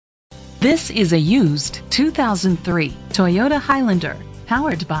This is a used 2003 Toyota Highlander,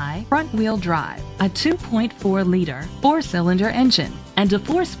 powered by front-wheel drive, a 2.4-liter four-cylinder engine, and a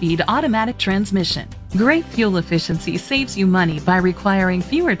 4-speed automatic transmission. Great fuel efficiency saves you money by requiring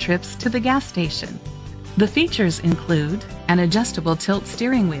fewer trips to the gas station. The features include an adjustable tilt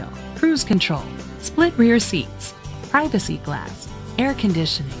steering wheel, cruise control, split rear seats, privacy glass, air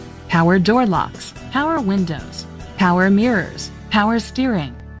conditioning, power door locks, power windows, power mirrors, power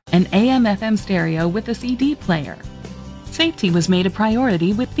steering, an AM/FM stereo with a CD player. Safety was made a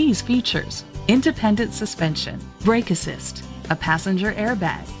priority with these features: independent suspension, brake assist, a passenger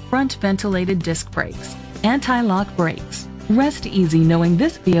airbag, front ventilated disc brakes, anti-lock brakes. Rest easy knowing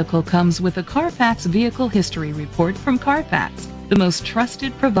this vehicle comes with a Carfax Vehicle History Report from Carfax, the most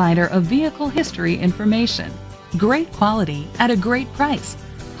trusted provider of vehicle history information. Great quality at a great price.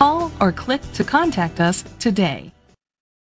 Call or click to contact us today.